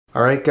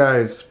Alright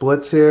guys,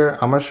 Splits here.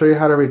 I'm going to show you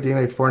how to redeem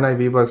a Fortnite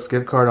V-Bucks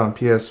gift card on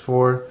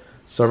PS4.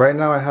 So right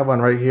now I have one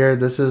right here.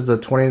 This is the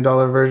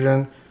 $20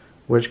 version,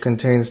 which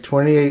contains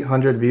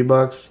 2,800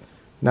 V-Bucks.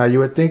 Now you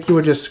would think you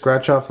would just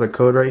scratch off the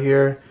code right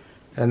here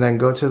and then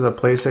go to the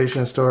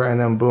PlayStation store and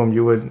then boom,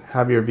 you would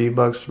have your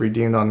V-Bucks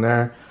redeemed on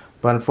there.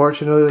 But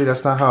unfortunately,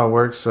 that's not how it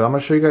works. So I'm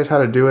going to show you guys how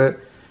to do it.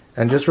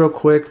 And just real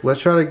quick, let's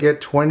try to get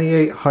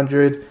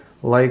 2,800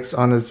 likes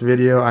on this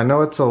video. I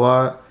know it's a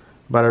lot,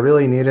 but I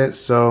really need it,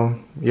 so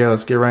yeah,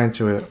 let's get right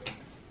into it.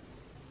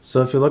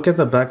 So if you look at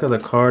the back of the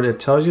card, it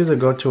tells you to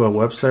go to a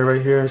website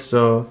right here.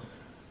 So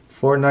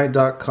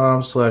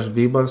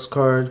fortnite.com/vbucks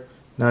card.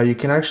 Now you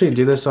can actually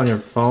do this on your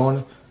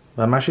phone,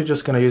 but I'm actually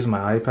just gonna use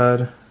my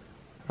iPad.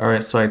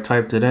 Alright, so I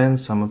typed it in,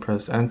 so I'm gonna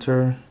press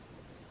enter.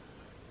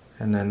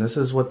 And then this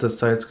is what the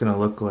site's gonna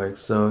look like.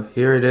 So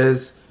here it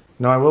is.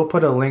 Now I will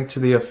put a link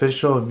to the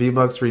official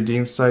V-Bucks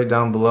redeem site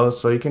down below,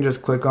 so you can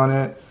just click on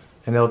it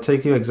and it'll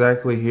take you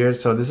exactly here.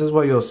 So this is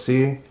what you'll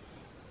see.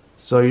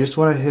 So you just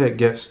want to hit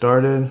get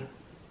started.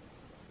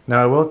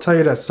 Now I will tell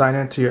you to sign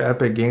into your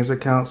Epic Games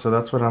account, so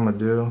that's what I'm gonna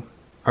do.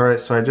 Alright,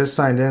 so I just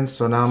signed in,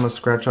 so now I'm gonna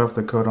scratch off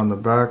the code on the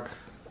back.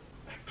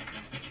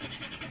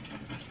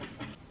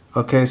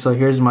 Okay, so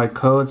here's my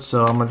code,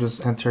 so I'm gonna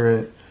just enter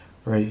it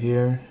right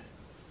here.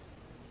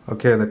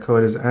 Okay, the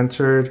code is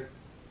entered.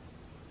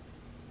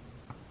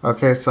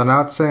 Okay, so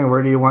now it's saying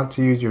where do you want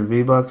to use your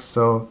V-Bucks,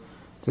 so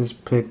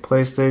just pick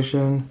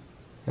PlayStation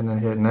and then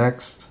hit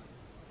next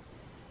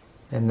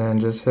and then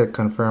just hit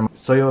confirm.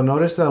 So you'll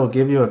notice that it will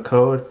give you a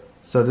code.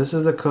 So this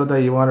is the code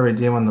that you want to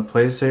redeem on the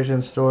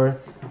PlayStation store.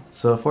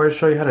 So before I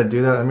show you how to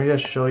do that, let me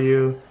just show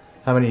you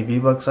how many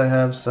V-Bucks I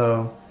have.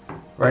 So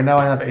right now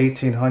I have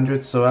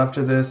 1,800, so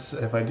after this,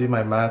 if I do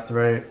my math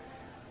right,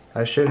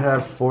 I should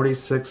have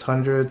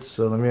 4,600.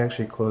 So let me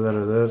actually close out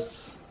of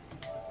this.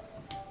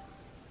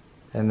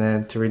 And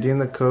then to redeem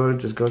the code,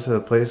 just go to the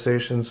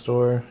PlayStation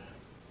store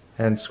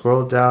and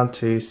scroll down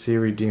till you see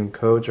redeem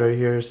codes right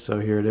here. So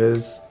here it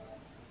is.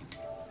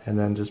 And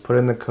then just put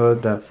in the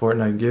code that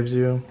Fortnite gives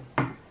you.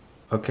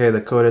 Okay, the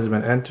code has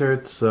been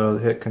entered, so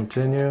hit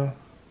continue.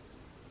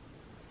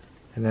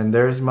 And then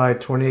there's my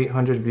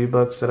 2,800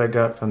 V-Bucks that I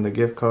got from the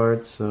gift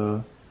card,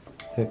 so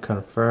hit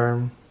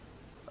confirm.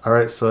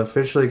 Alright, so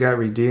officially got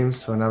redeemed,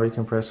 so now we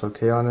can press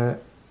OK on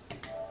it.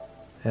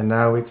 And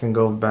now we can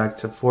go back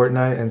to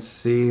Fortnite and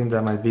see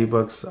that my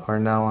V-Bucks are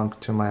now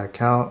onto my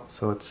account.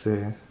 So let's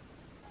see.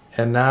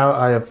 And now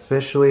I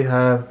officially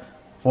have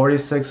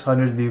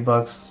 4,600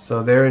 V-Bucks.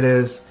 So there it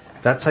is.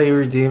 That's how you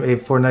redeem a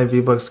Fortnite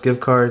V-Bucks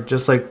gift card,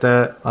 just like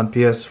that on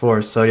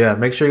PS4. So yeah,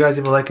 make sure you guys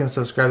leave a like and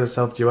subscribe. This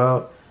helped you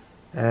out.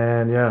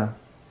 And yeah.